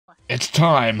It's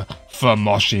time for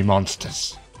Moshi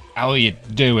Monsters. How are you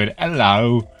doing?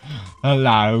 Hello.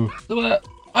 Hello.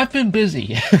 I've been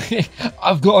busy.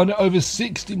 I've gotten over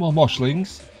 60 more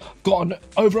Moshlings, gotten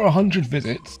over 100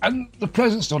 visits, and the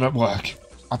presents still don't work.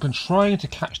 I've been trying to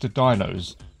catch the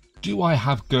dinos. Do I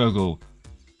have Gurgle?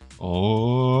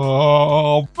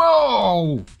 Oh,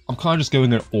 no! I'm kind of just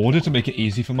going in order to make it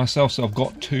easy for myself, so I've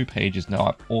got 2 pages now.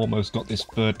 I've almost got this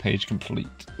 3rd page complete,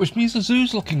 which means the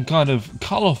zoo's looking kind of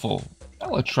colourful.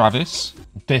 Hello, Travis.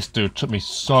 This dude took me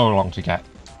so long to get.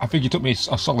 I think it took me a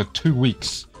solid 2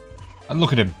 weeks. And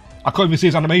look at him. I can't even see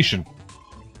his animation.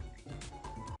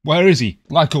 Where is he?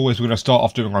 Like always, we're going to start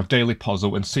off doing our daily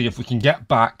puzzle and see if we can get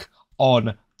back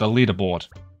on the leaderboard.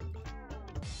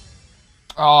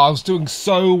 Oh, I was doing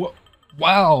so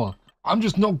well. I'm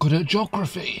just not good at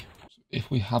geography. If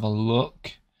we have a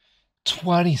look.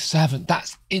 27.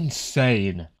 That's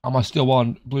insane. Am I still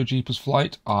on Blue Jeepers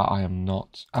Flight? I am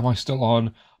not. Am I still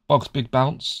on Bog's Big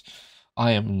Bounce?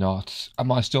 I am not.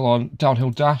 Am I still on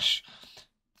Downhill Dash?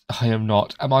 I am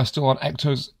not. Am I still on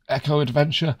Ecto's Echo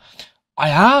Adventure? I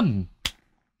am!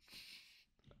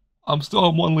 I'm still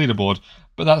on one leaderboard,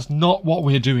 but that's not what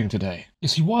we're doing today. You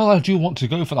see, while I do want to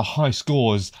go for the high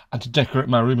scores and to decorate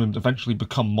my room and eventually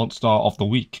become Monster of the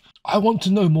Week, I want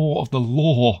to know more of the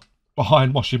lore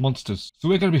behind Moshi Monsters. So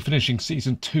we're going to be finishing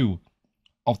Season 2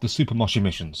 of the Super Moshi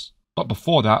missions. But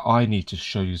before that, I need to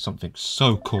show you something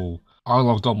so cool. I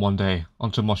logged on one day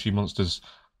onto Moshi Monsters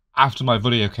after my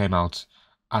video came out,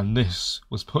 and this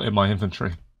was put in my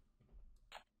inventory.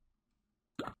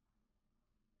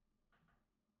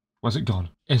 Where's it gone?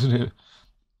 Isn't it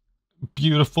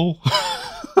beautiful?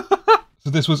 So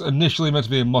this was initially meant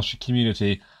to be a Moshi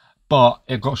community, but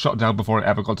it got shut down before I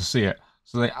ever got to see it.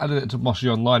 So they added it to Moshi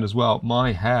Online as well.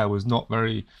 My hair was not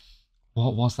very...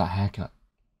 What was that haircut?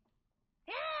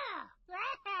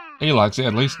 He likes it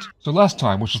at least. So last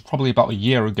time, which was probably about a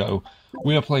year ago,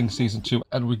 we were playing Season 2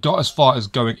 and we got as far as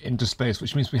going into space,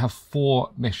 which means we have 4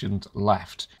 missions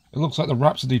left. It looks like the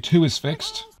Rhapsody 2 is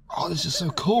fixed. Oh, this is so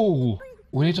cool.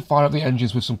 We need to fire up the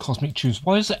engines with some cosmic tunes.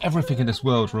 Why does everything in this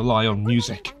world rely on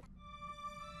music?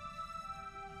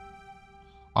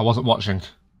 I wasn't watching.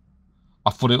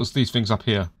 I thought it was these things up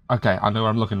here. Okay, I know where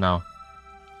I'm looking now.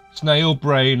 Snail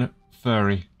brain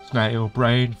furry. Snail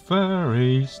brain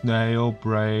furry. Snail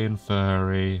brain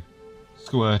furry.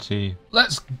 Squirty.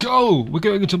 Let's go! We're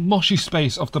going into Moshi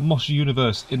space of the Moshi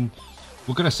universe.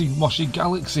 We're going to see Moshi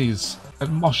galaxies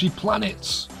and Moshi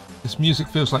planets. This music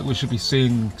feels like we should be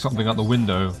seeing something out the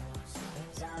window.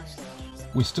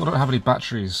 We still don't have any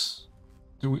batteries.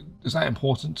 Is that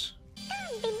important?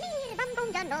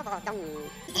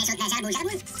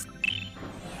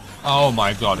 Oh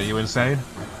my god, are you insane?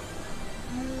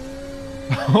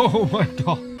 Oh my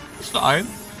god. It's fine.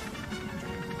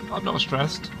 I'm not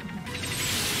stressed.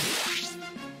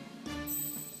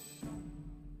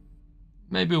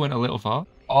 Maybe we went a little far.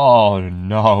 Oh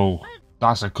no.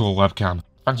 That's a cool webcam.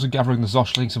 Thanks for gathering the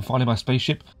Zoshlings and finding my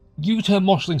spaceship. You turn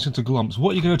Moshlings into Glumps.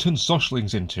 What are you going to turn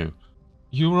Zoshlings into?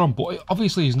 You were on board.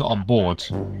 Obviously he's not on board.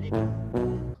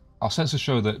 Our sensors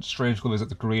show that Strangeglove is at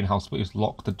the greenhouse, but he's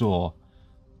locked the door.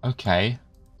 Okay.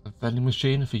 A vending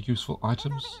machine for useful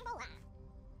items.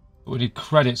 But we need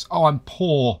credits. Oh, I'm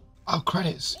poor. Oh,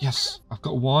 credits. Yes. I've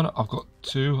got 1. I've got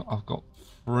 2. I've got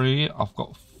 3. I've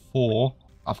got 4.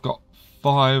 I've got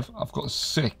 5. I've got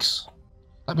 6.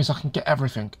 That means I can get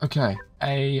everything. Okay.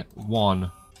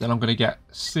 A1. Then I'm going to get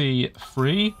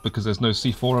C3 because there's no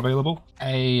C4 available.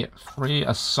 A3,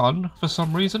 a sun for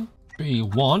some reason.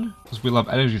 B1 because we love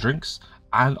energy drinks.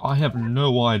 And I have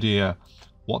no idea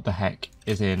what the heck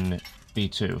is in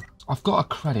B2. I've got a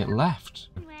credit left.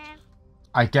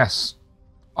 I guess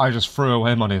I just threw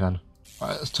away money then.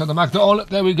 Right, let's turn the magnet on.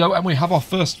 There we go. And we have our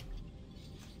first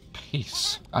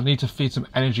piece. I need to feed some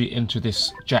energy into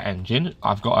this jet engine.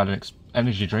 I've got an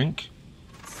energy drink.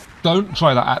 Don't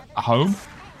try that at home.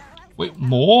 Wait,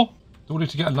 more? Do we need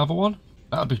to get another one?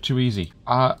 That would be too easy.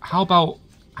 How about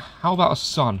a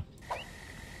sun?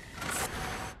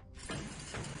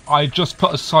 I just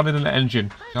put a sun in an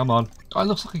engine. Come on. Oh, it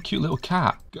looks like a cute little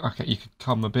cat. Okay, you could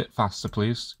come a bit faster,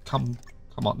 please. Come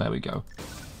on. There we go.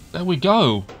 There we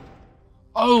go.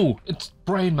 Oh, it's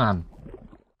Brain Man.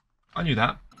 I knew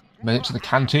that. Made it to the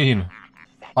canteen.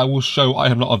 I will show I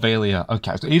am not a failure.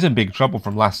 Okay, so he's in big trouble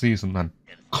from last season then.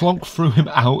 CLONC threw him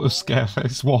out of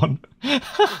Scareface 1.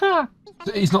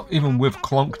 He's not even with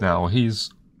CLONC now. He's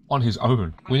on his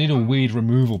own. We need a weed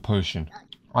removal potion.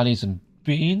 I need some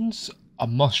beans, a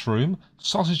mushroom,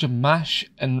 sausage and mash,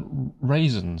 and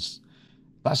raisins.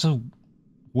 That's a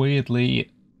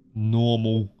weirdly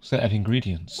normal set of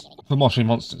ingredients for Moshi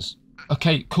Monsters.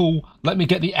 Okay, cool. Let me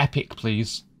get the epic,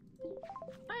 please.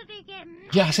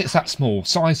 Yes, it's that small.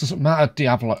 Size doesn't matter,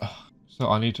 Diablo. So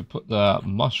I need to put the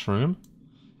mushroom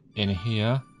in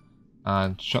here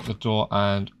and shut the door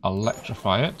and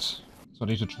electrify it. So I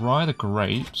need to dry the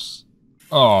grapes.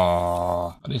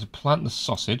 Oh, I need to plant the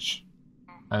sausage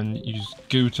and use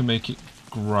goo to make it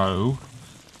grow.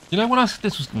 You know when I said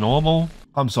this was normal?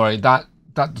 I'm sorry, that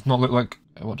does not look like...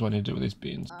 What do I need to do with these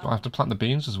beans? Do I have to plant the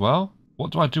beans as well?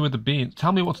 What do I do with the beans?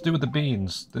 Tell me what to do with the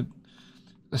beans.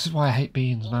 This is why I hate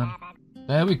beans, man.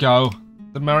 There we go.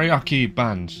 The mariachi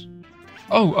band.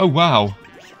 Oh wow.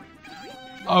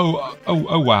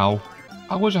 Oh wow.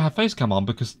 I wish I had face cam on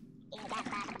because...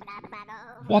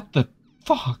 What the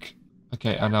fuck?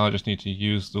 Okay, and now I just need to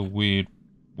use the weed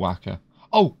whacker.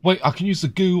 Oh, wait, I can use the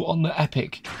goo on the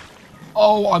epic.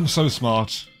 Oh, I'm so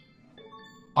smart.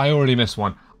 I already missed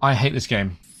one. I hate this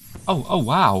game. Oh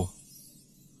wow.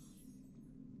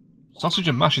 Sausage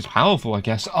and mash is powerful, I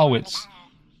guess. Oh,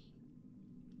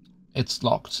 it's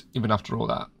locked, even after all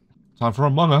that. Time for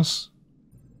Among Us.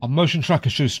 Our motion tracker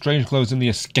shows Strangeglove in the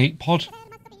escape pod.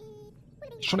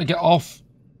 He's trying to get off.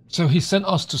 So he sent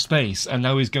us to space, and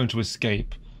now he's going to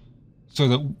escape. So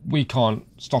that we can't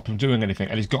stop him doing anything,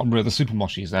 and he's gotten rid of the Super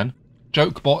Moshis then.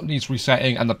 Joke bot needs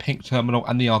resetting, and the pink terminal,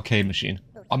 and the arcade machine.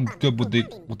 I'm good with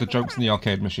the jokes in the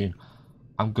arcade machine.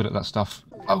 I'm good at that stuff.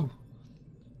 Oh!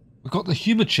 We got the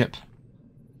humour chip.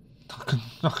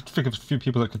 I could think of a few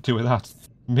people that could do with that.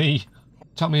 Me.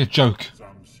 Tell me a joke.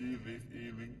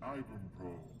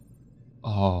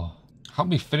 Oh. Help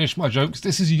me finish my jokes.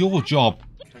 This is your job.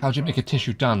 How do you make a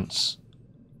tissue dance?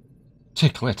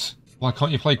 Tickle it. Why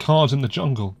can't you play cards in the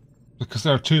jungle? Because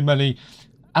there are too many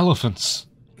elephants.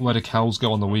 Where do cows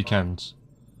go on the weekends?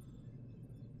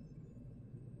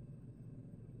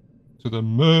 To the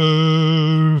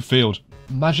moon field.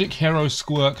 Magic Hero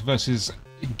Squirk versus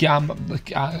Gamma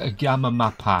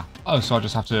Mappa. Oh, so I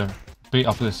just have to beat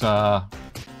up this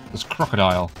this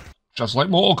crocodile. Just like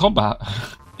Mortal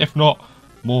Kombat. If not,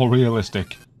 more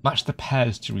realistic. Match the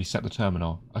pairs to reset the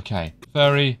terminal. Okay.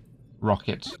 Furry,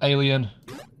 rocket, alien.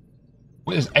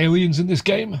 Wait, there's aliens in this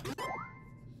game?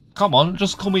 Come on,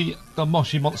 just call me the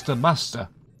Moshi Monster Master.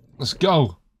 Let's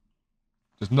go.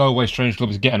 There's no way Strangeglove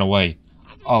is getting away.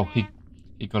 Oh, he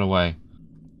got away.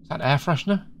 Is that air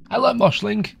freshener? Hello,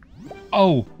 Moshling.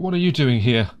 Oh, what are you doing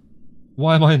here?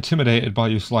 Why am I intimidated by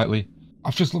you slightly?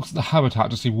 I've just looked at the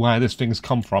habitat to see where this thing's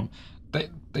come from.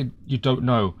 You don't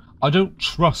know. I don't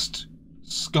trust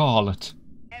Scarlet.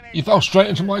 You fell straight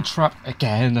into my trap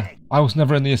again. I was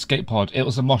never in the escape pod. It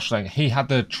was a Moshling. He had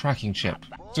the tracking chip.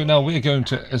 So now we're going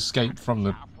to escape from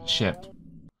the ship.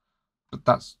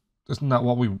 But isn't that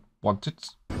what we wanted?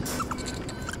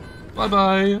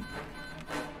 Bye-bye.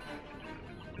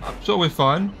 I'm sure we're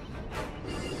fine.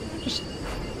 Just...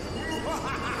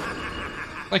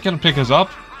 They can pick us up.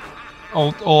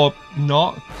 Or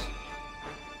not.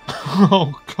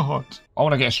 Oh god. I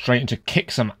want to get straight into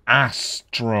kick some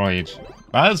asteroid.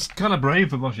 That's kind of brave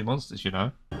for Moshi Monsters, you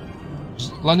know.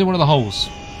 Just land in one of the holes.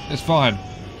 It's fine.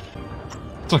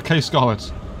 It's okay,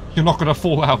 Scarlet. You're not going to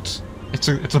fall out. It's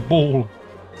a ball.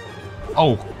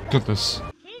 Oh, goodness.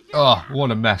 Oh,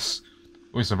 what a mess.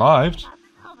 We survived.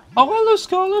 Oh, hello,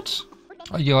 Scarlet.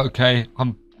 Are you okay?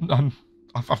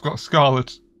 I've got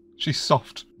Scarlet. She's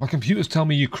soft. My computers tell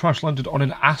me you crash landed on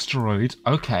an asteroid.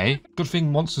 Okay. Good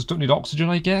thing monsters don't need oxygen,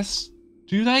 I guess.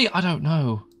 Do they? I don't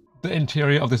know. The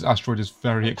interior of this asteroid is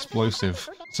very explosive.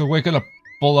 So we're gonna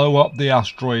blow up the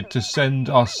asteroid to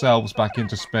send ourselves back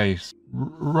into space.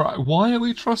 Right. Why are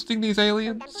we trusting these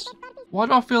aliens? Why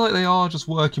do I feel like they are just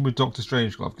working with Dr.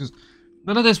 Strangeglove? Because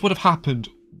none of this would have happened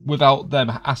without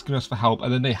them asking us for help,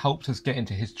 and then they helped us get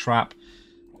into his trap.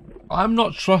 I'm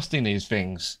not trusting these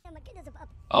things.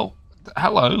 Oh,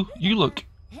 hello. You look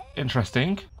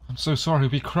interesting. I'm so sorry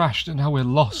we crashed and now we're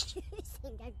lost.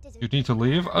 You need to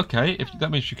leave? Okay, if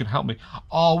that means you can help me.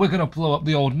 Oh, we're gonna blow up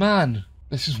the old man.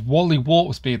 This is Wally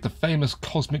Warp Speed, the famous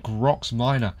cosmic rocks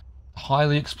miner.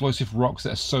 Highly explosive rocks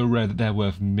that are so rare that they're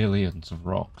worth millions of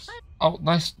rocks. Oh,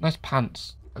 nice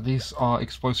pants. These are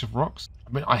explosive rocks.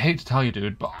 I mean, I hate to tell you,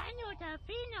 dude, but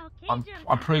I'm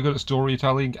pretty good at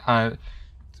storytelling, and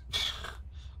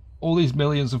all these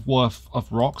millions of worth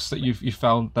of rocks that you've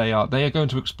found, they are going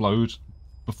to explode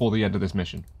before the end of this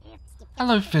mission.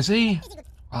 Hello, Fizzy.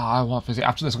 Oh, I want Fizzy.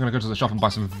 After this, I'm going to go to the shop and buy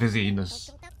some fizziness.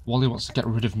 Wally wants to get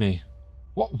rid of me.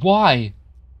 What? Why?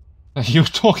 Are you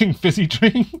talking Fizzy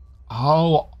drink?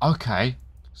 Oh, okay.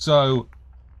 So,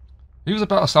 he was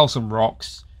about to sell some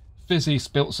rocks. Fizzy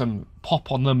spilt some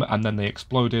pop on them, and then they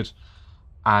exploded.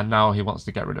 And now he wants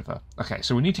to get rid of her. Okay,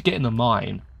 so we need to get in the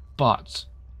mine, but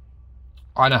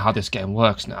I know how this game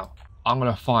works now. I'm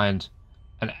gonna find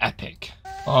an epic.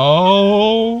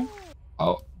 Oh,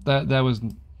 there was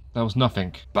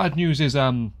nothing. Bad news is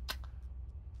well,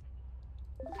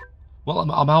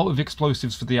 I'm out of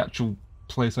explosives for the actual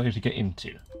place I need to get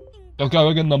into. They're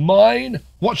going in the mine.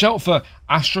 Watch out for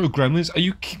Astro Gremlins. Are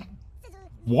you?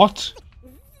 What?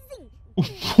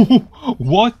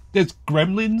 What? There's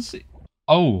gremlins?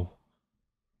 Oh.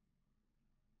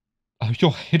 Oh,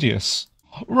 you're hideous.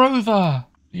 Rover!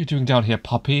 What are you doing down here,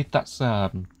 puppy? That's,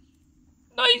 No,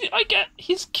 I get...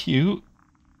 He's cute.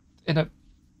 In a...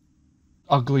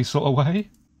 ugly sort of way.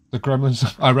 The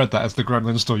gremlins... I read that as the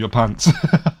gremlins stole your pants.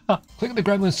 Click the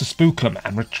gremlins to spook them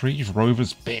and retrieve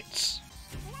Rover's bits.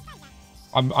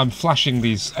 I'm flashing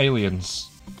these aliens,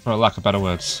 for lack of better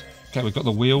words. Okay, we've got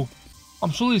the wheel. I'm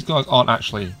sure these guys aren't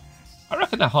actually... I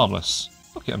reckon they're harmless.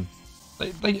 Look at them.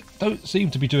 They don't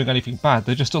seem to be doing anything bad,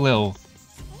 they're just a little...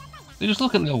 They just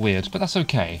look a little weird, but that's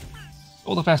okay.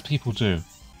 All the best people do.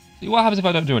 See, what happens if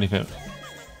I don't do anything?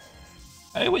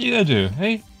 Hey, what are you gonna do,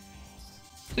 hey?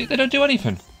 See, they don't do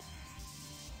anything.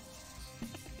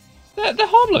 They're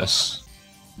harmless.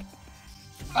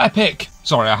 Epic!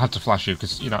 Sorry, I had to flash you,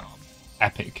 because, you know,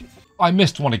 epic. I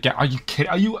missed one again. Are you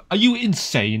kidding? Are you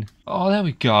insane? Oh, there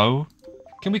we go.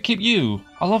 Can we keep you?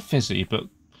 I love Fizzy, but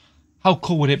how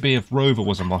cool would it be if Rover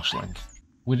was a Moshling?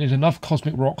 We need enough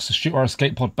cosmic rocks to shoot our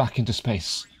escape pod back into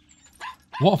space.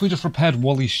 What if we just repaired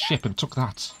Wally's ship and took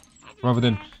that? Rather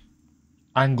than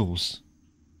angles.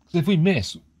 Because if we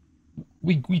miss,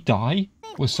 we die.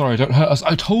 We're sorry, don't hurt us.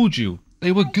 I told you.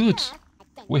 They were good.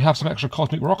 We have some extra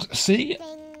cosmic rocks. See?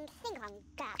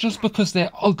 Just because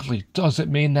they're ugly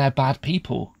doesn't mean they're bad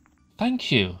people.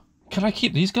 Thank you. Can I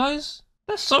keep these guys?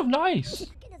 They're so nice.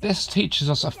 This teaches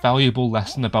us a valuable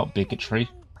lesson about bigotry.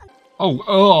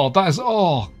 Oh, that is,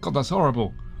 oh, God, that's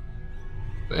horrible.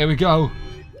 Here we go.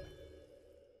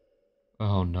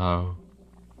 Oh, no.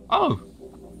 Oh,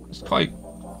 it's quite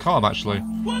calm, actually.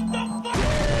 What the fuck?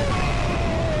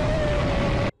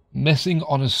 Missing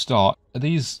on a start. Are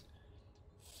these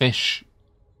fish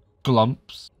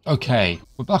glumps? Okay,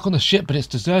 we're back on the ship, but it's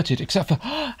deserted, except for...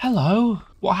 Hello!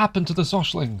 What happened to the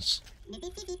Zoshlings?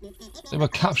 They were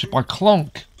captured by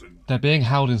CLONC. They're being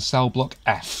held in cell block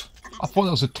F. I thought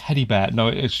that was a teddy bear. No,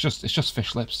 it's just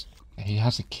fish lips. He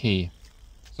has a key.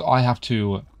 So I have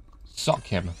to suck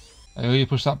him. And you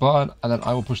push that button, and then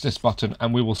I will push this button,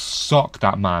 and we will suck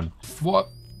that man. What?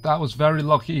 That was very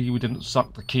lucky we didn't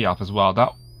suck the key up as well.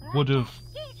 That would have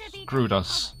screwed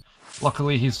us.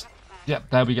 Luckily he's... Yep,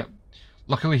 there we go.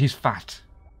 Luckily he's fat.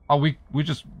 Oh, we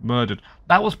just murdered.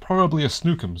 That was probably a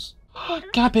Snookums.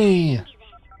 Gabby!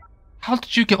 How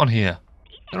did you get on here?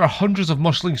 There are hundreds of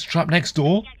mushlings trapped next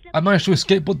door. I managed to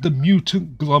escape, but the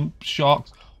mutant glump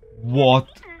sharks... What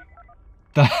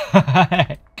the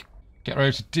heck? Get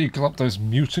ready to deglump those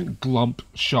mutant glump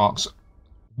sharks.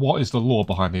 What is the lore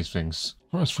behind these things?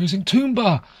 Forest freezing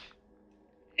Toomba!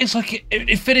 It's like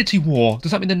Infinity War.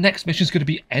 Does that mean the next mission is going to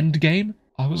be Endgame?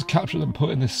 I was captured and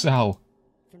put in this cell.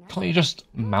 Can't you just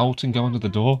melt and go under the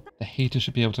door? The heater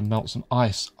should be able to melt some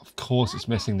ice. Of course it's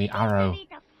missing the arrow.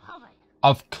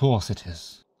 Of course it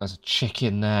is. There's a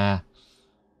chicken there.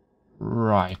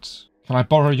 Right. Can I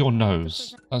borrow your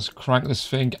nose? Let's crank this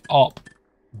thing up.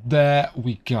 There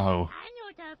we go.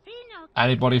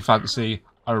 Anybody fancy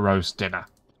a roast dinner?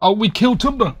 Oh, we killed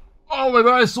Tumba! Oh my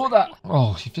god, I saw that!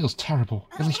 Oh, he feels terrible.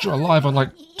 At least you're alive,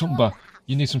 unlike Tumba.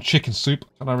 You need some chicken soup.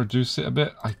 Can I reduce it a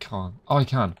bit? I can't. Oh, I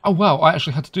can. Oh wow, I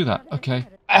actually had to do that. Okay.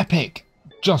 Epic!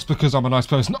 Just because I'm a nice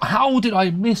person. How did I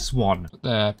miss one? Put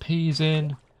the peas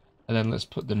in. And then let's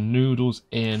put the noodles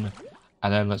in.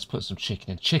 And then let's put some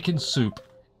chicken in. Chicken soup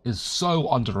is so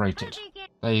underrated.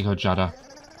 There you go, Jada.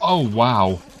 Oh,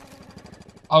 wow.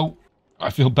 Oh, I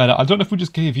feel better. I don't know if we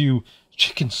just gave you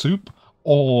chicken soup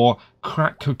or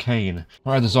crack cocaine.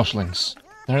 Where are the Zoshlings?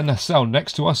 They're in their cell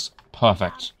next to us.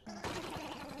 Perfect.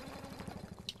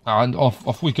 And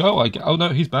off we go. Oh no,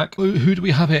 he's back. Who do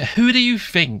we have here? Who do you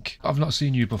think? I've not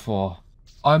seen you before.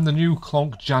 I'm the new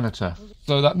CLONC janitor.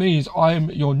 So that means I'm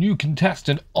your new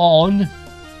contestant on...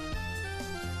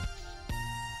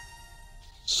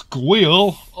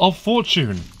 Squeal of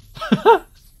Fortune.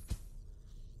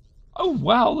 Oh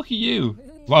wow, look at you.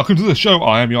 Welcome to the show.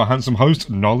 I am your handsome host,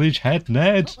 Knowledge Head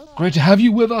Ned. Great to have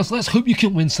you with us. Let's hope you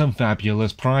can win some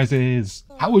fabulous prizes.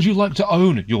 How would you like to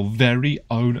own your very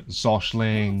own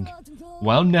Zoshling?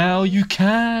 Well, now you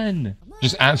can.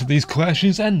 Just answer these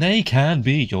questions and they can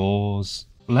be yours.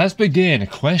 Let's begin.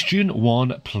 Question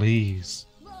 1, please.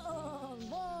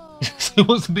 So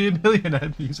what's to be a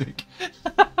millionaire music?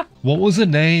 What was the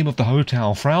name of the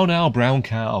hotel Frau Now Brown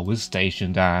Cow was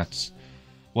stationed at?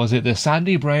 Was it the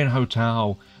Sandy Brain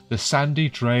Hotel, The Sandy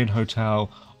Drain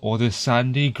Hotel or the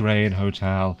Sandy Grain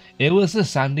Hotel? It was the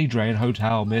Sandy Drain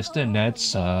Hotel, Mr. Ned,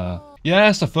 sir.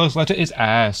 Yes, the first letter is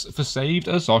S for saved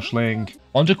a Zoshling.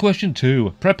 On to question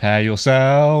 2. Prepare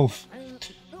yourself.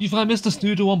 You find Mr.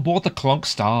 Snoodle on board the CLONC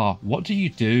Star. What do you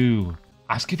do?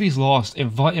 Ask if he's lost,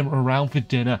 invite him around for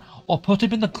dinner, or put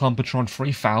him in the Clumpatron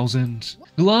 3000.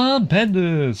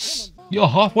 Glumpenders! You're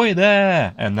halfway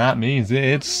there, and that means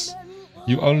it's...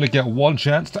 You only get one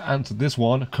chance to answer this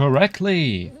one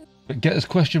correctly. But get this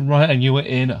question right and you are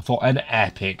in for an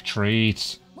epic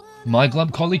treat. My glum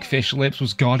colleague Fish Lips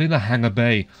was guarding the hangar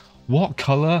bay. What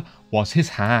colour was his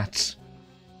hat?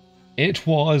 It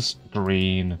was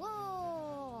green.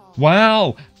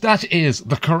 Wow, that is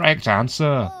the correct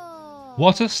answer.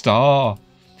 What a star.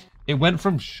 It went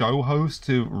from show host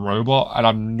to robot, and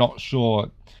I'm not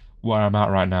sure where I'm at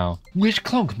right now. Which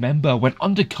CLONC member went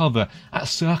undercover at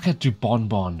Cirque du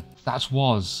Bonbon? That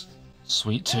was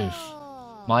Sweet Tooth,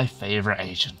 my favourite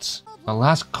agent. The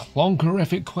last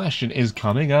CLONCerific question is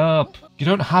coming up. You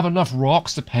don't have enough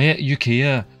rocks to pay at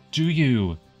IKEA, do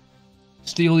you?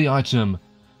 Steal the item,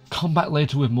 come back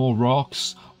later with more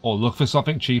rocks, or look for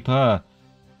something cheaper.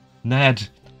 Ned,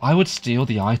 I would steal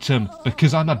the item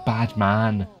because I'm a bad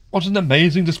man. What an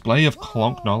amazing display of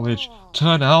CLONC knowledge.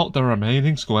 Turn out the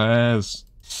remaining squares.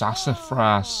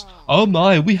 Sassafras. Oh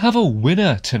my, we have a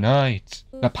winner tonight.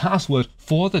 The password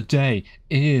for the day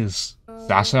is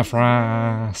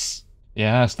Sassafras.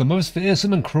 Yes, the most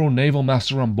fearsome and cruel naval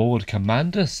master on board,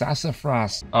 Commander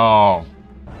Sassafras. Oh,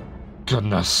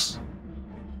 goodness.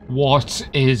 What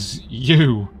is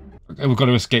you? Okay, we've got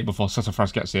to escape before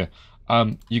Sassafras gets here.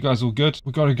 You guys all good?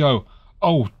 We gotta go.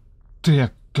 Oh,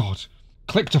 dear God.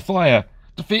 Click to fire.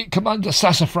 Defeat Commander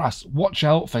Sassafras. Watch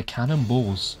out for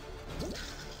cannonballs.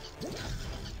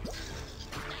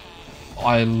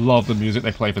 I love the music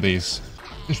they play for these.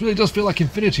 This really does feel like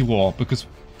Infinity War, because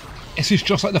this is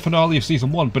just like the finale of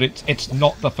Season 1, but it's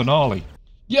not the finale.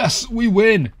 Yes, we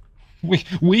win!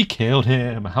 We killed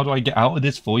him. How do I get out of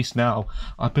this voice now?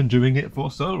 I've been doing it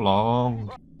for so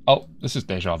long. Oh, this is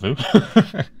deja vu.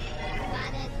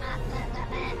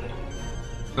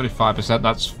 35%,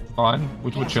 that's fine.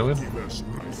 We're chilling.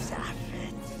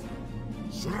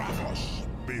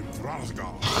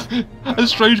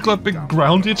 Has Strangeglove been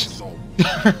grounded?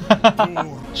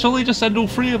 Shall they just send all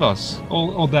 3 of us?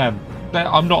 Or them?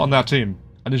 I'm not on that team.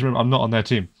 I just remember I'm not on their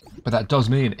team. But that does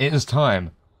mean it is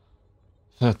time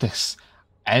for this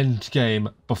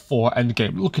Endgame before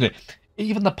Endgame. Look at it.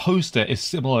 Even the poster is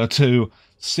similar to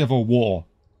Civil War.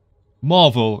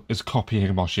 Marvel is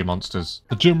copying Moshi Monsters.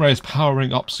 The Doomray is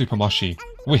powering up Super Moshi.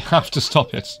 We have to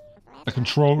stop it. The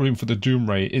control room for the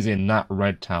Doomray is in that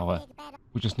red tower.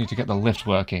 We just need to get the lift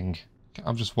working.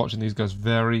 I'm just watching these guys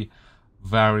very,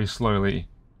 very slowly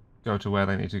go to where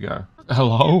they need to go.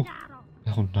 Hello?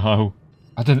 Oh no.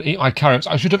 I didn't eat my carrots.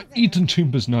 I should have eaten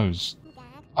Toomba's nose.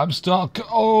 I'm stuck.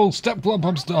 Oh, Step Glump,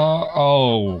 I'm stuck.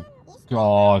 Oh,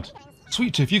 God.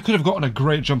 Sweet Tooth, you could have gotten a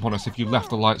great jump on us if you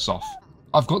left the lights off.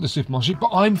 I've got the Super Moshi,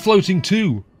 but I'm floating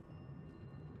too.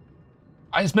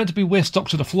 It's meant to be we're stuck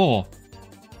to the floor.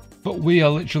 But we are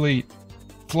literally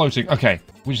floating. Okay,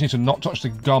 we just need to not touch the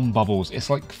gum bubbles. It's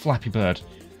like Flappy Bird.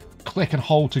 Click and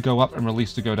hold to go up and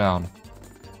release to go down.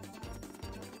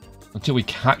 Until we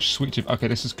catch Sweet Tooth. Okay,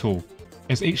 this is cool.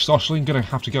 Is each Zoshling going to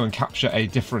have to go and capture a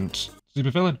different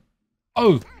supervillain?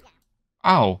 Oh!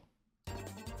 Ow.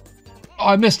 Oh,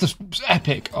 I missed this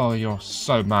epic. Oh, you're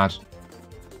so mad.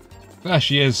 There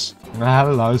she is.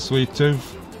 Hello, Sweet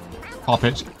Tooth. Pop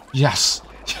it. Yes.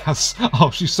 Yes. Oh,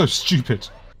 she's so stupid.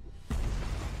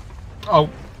 Oh.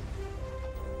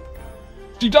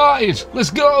 She died! Let's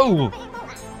go!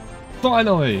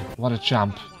 Finally! What a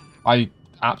champ. I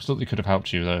absolutely could have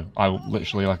helped you, though. I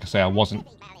literally, like I say, I wasn't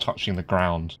touching the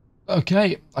ground.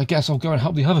 Okay, I guess I'll go and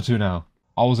help the other 2 now.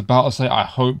 I was about to say, I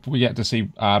hope we get to see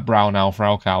Brown Owl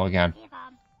Fraucow again.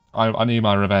 I need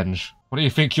my revenge. What do you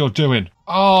think you're doing?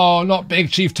 Oh, not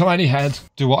Big Chief Tiny Head.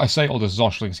 Do what I say or the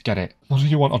Zoshlings get it. What do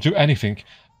you want? I'll do anything.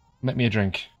 Make me a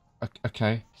drink.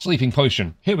 Okay. Sleeping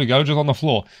potion. Here we go, just on the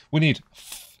floor. We need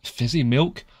fizzy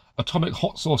milk, atomic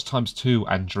hot sauce ×2,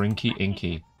 and drinky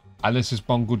inky. And this is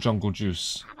Bungle Jungle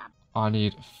Juice. I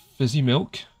need fizzy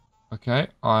milk. Okay.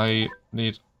 I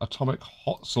need atomic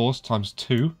hot sauce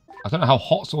 ×2. I don't know how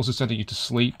hot sauce is sending you to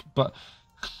sleep, but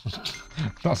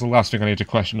that's the last thing I need to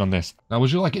question on this. Now,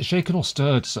 would you like it shaken or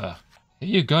stirred, sir? Here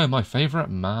you go, my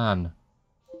favourite man.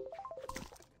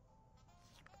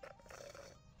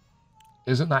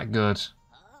 Isn't that good?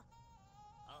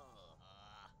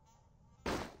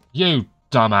 You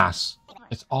dumbass.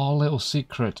 It's our little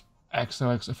secret.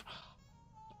 XOXO.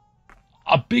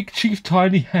 A big chief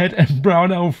tiny head and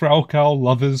brown elf Frau cow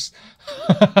lovers.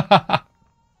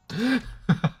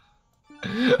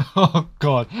 Oh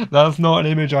god, that's not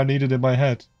an image I needed in my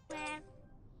head.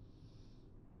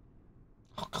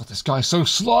 Oh god, this guy's so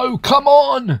slow! Come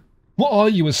on! What are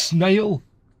you, a snail?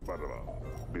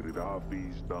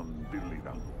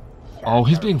 Oh,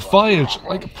 he's being fired,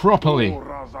 like, properly.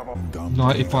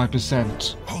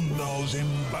 95%.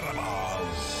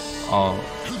 Oh.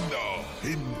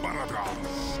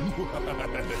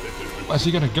 Where's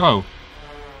he gonna go?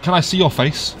 Can I see your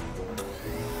face?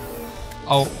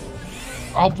 Oh.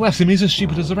 Oh, bless him, he's as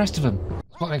stupid as the rest of them.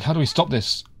 Like, how do we stop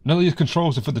this? None of these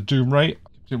controls are for the doom rate.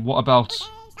 What about...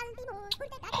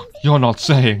 You're not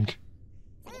saying...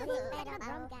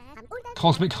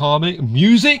 Cosmic Harmony?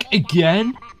 Music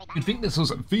again? You'd think this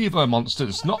was Vivo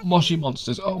Monsters, not Moshi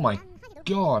Monsters. Oh my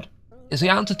god. Is the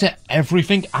answer to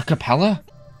everything a cappella?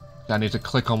 I need to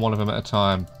click on one of them at a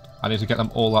time. I need to get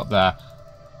them all up there.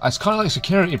 It's kind of like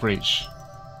Security Breach.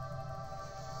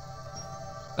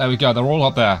 There we go, they're all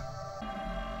up there.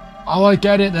 Oh, I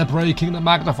get it, they're breaking the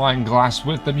magnifying glass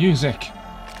with the music.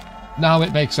 Now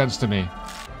it makes sense to me.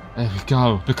 There we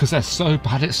go, because they're so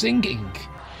bad at singing.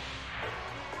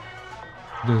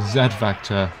 The Z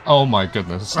Vector. Oh my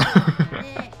goodness.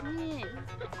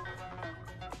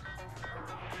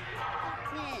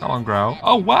 Come on, Growl.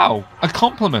 Oh wow, a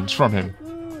compliment from him.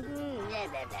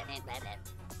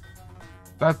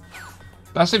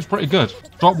 That seems pretty good.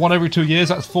 Drop one every 2 years,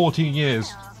 that's 14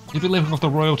 years. You'll be living off the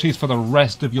royalties for the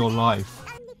rest of your life.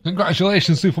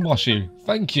 Congratulations, Super Moshi.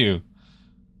 Thank you.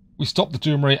 We stopped the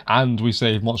Doom Ray and we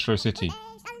saved Monstro City.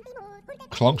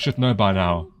 CLONC should know by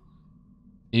now.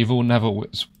 Evil never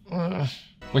wins.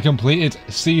 We completed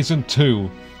Season 2.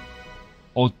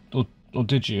 Or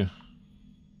did you?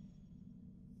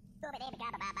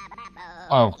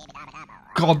 Oh.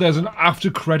 God, there's an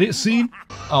after-credit scene?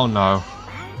 Oh no.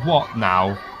 What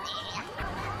now?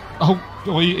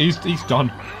 Oh, he's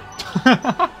done.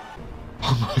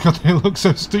 Oh my god, they look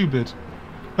so stupid.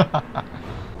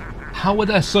 How are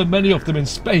there so many of them in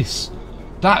space?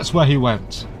 That's where he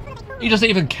went. He doesn't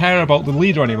even care about the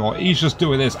leader anymore. He's just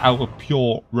doing this out of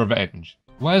pure revenge.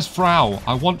 Where's Frau?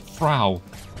 I want Frau.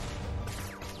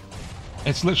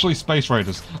 It's literally Space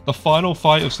Raiders. The final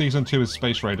fight of Season 2 is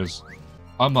Space Raiders.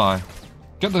 Oh my.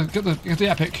 Get the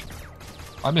epic.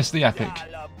 I missed the epic.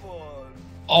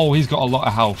 Oh, he's got a lot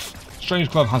of health.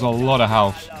 Strangeglove has a lot of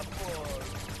health.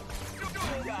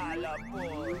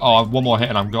 Oh, one more hit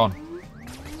and I'm gone.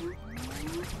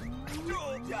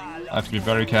 I have to be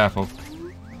very careful.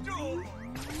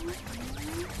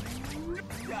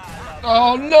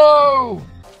 Oh no!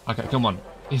 Okay, come on.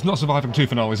 He's not surviving 2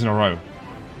 finales in a row.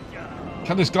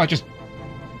 Can this guy just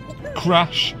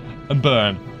crash and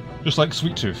burn? Just like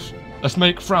Sweet Tooth. Let's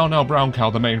make Frau now Brown Cow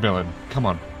the main villain. Come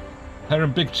on. Her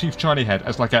and Big Chief Shiny Head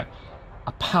as like a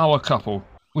power couple.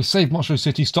 We saved Monstro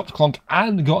City, stopped CLONC,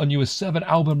 and got a new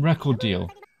 7-album record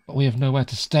deal. But we have nowhere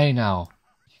to stay now.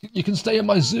 You can stay in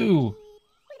my zoo.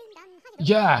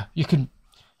 Yeah, you can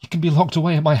be locked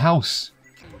away at my house.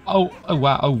 Oh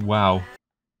wow, oh wow.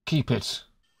 Keep it.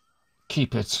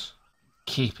 Keep it.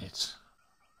 Keep it.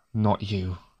 Not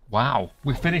you. Wow,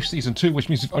 we finished Season 2, which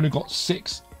means we've only got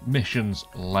 6 missions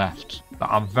left. But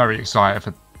I'm very excited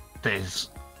for this.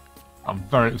 I'm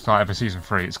very excited for Season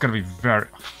 3. It's going to be very...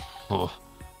 Oh,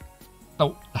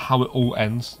 how it all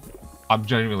ends. I'm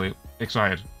genuinely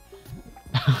excited.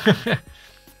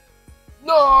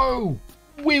 No!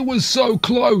 We were so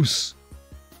close!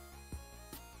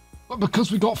 But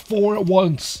because we got 4 at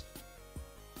once,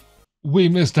 we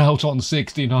missed out on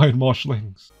 69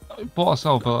 Moshlings. We bought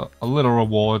ourselves a little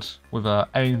reward with an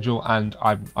angel, and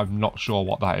I'm not sure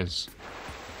what that is.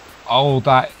 Oh,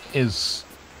 that is...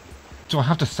 Do I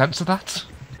have to censor that?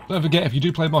 Don't forget, if you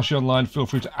do play Moshi Online, feel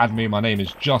free to add me. My name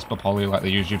is just Peppoli, like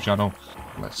the YouTube channel.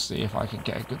 Let's see if I can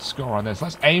get a good score on this.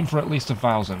 Let's aim for at least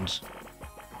 1,000.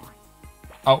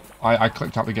 Oh, I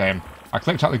clicked out the game. I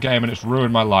clicked out the game and it's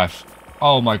ruined my life.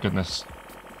 Oh my goodness.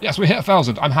 Yes, we hit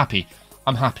 1,000. I'm happy.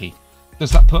 I'm happy.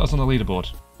 Does that put us on the leaderboard?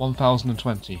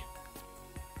 1,020.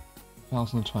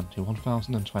 1,020.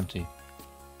 1,020.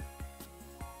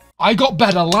 I got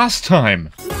better last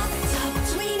time!